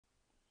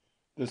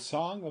The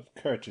Song of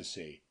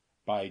Courtesy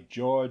by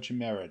George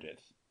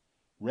Meredith.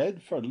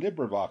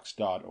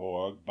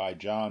 LibriVox.org.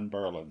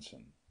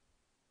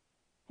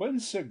 When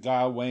Sir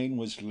Gawain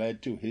was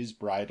led to his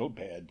bridal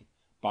bed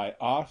By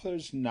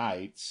Arthur's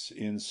knights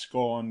in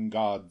scorn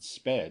God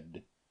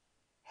sped,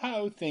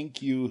 how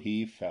think you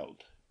he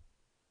felt?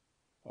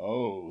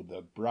 Oh,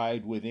 the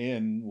bride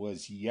within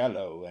was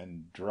yellow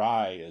and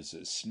dry as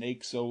a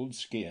snake's old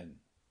skin,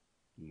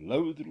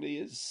 loathly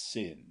as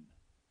sin,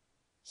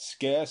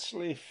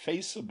 scarcely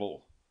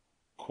faceable,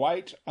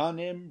 quite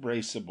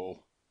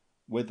unembraceable,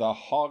 with a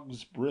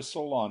hog's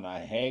bristle on a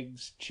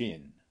hag's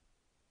chin.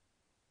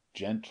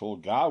 Gentle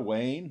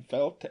Gawain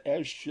felt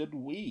as should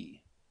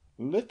we,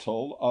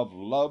 little of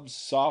love's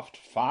soft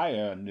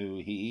fire knew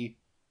he,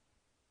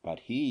 but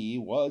he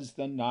was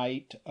the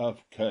knight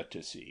of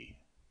courtesy.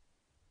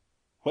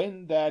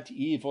 When that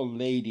evil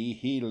lady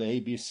he lay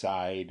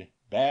beside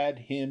bade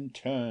him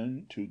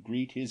turn to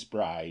greet his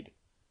bride,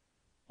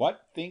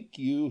 what think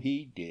you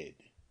he did?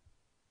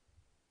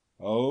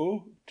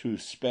 Oh, to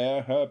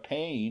spare her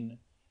pain,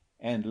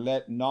 and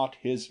let not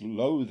his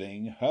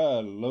loathing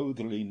her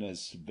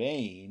loathliness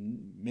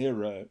vain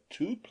mirror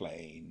too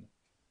plain,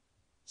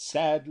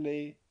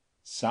 sadly,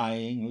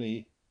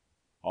 sighingly,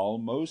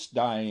 almost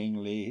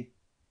dyingly,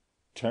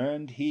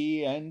 turned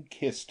he and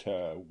kissed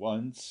her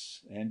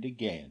once and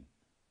again.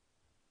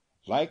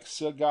 Like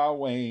Sir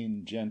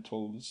Gawain,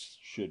 gentles,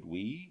 should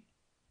we?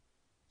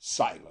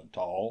 Silent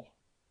all!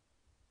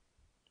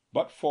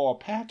 But for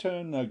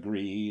pattern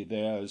agree,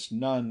 there's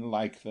none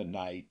like the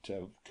knight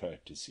of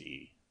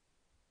courtesy.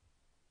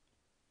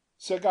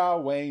 Sir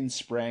Gawain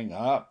sprang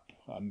up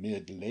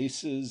amid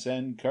laces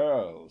and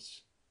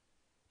curls.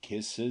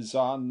 Kisses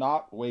are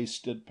not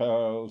wasted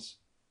pearls.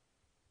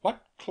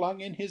 What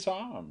clung in his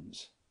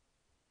arms?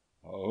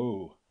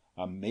 Oh,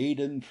 a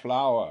maiden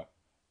flower,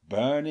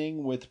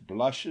 burning with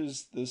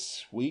blushes the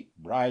sweet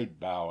bride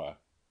bower,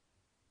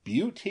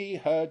 beauty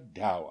her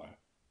dower.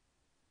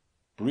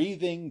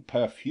 Breathing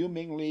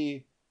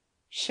perfumingly,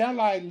 "Shall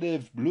I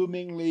live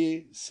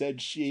bloomingly,"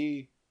 said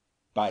she,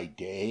 "by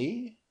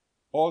day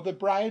or the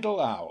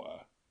bridal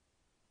hour?"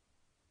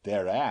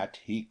 Thereat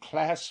he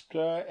clasped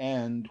her,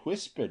 and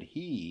whispered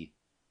he,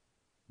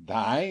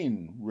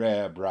 "Thine,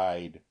 rare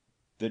bride,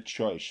 the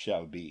choice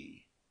shall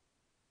be."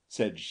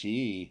 Said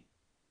she,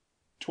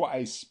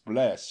 "Twice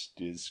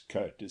blessed is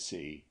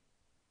courtesy."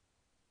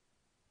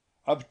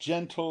 Of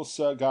gentle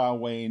Sir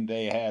Gawain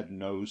they had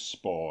no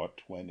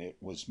sport When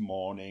it was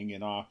morning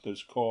in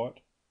Arthur's court.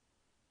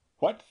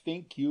 What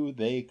think you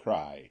they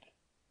cried?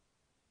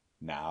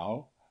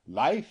 Now,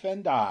 life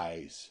and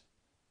eyes!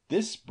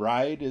 This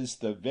bride is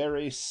the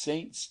very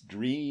saint's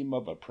dream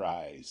of a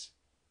prize,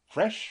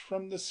 fresh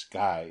from the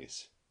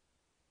skies.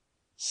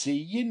 See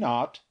ye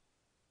not,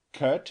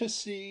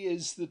 courtesy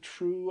is the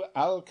true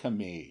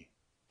alchemy,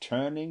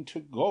 Turning to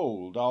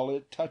gold all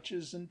it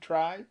touches and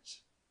tries?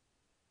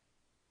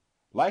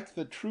 Like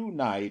the true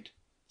knight,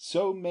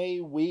 so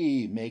may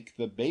we Make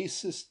the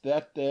basest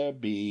that there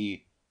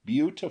be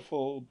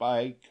Beautiful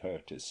by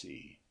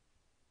courtesy.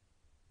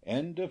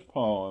 End of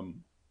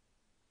poem.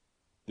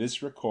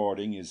 This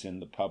recording is in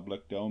the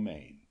public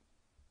domain.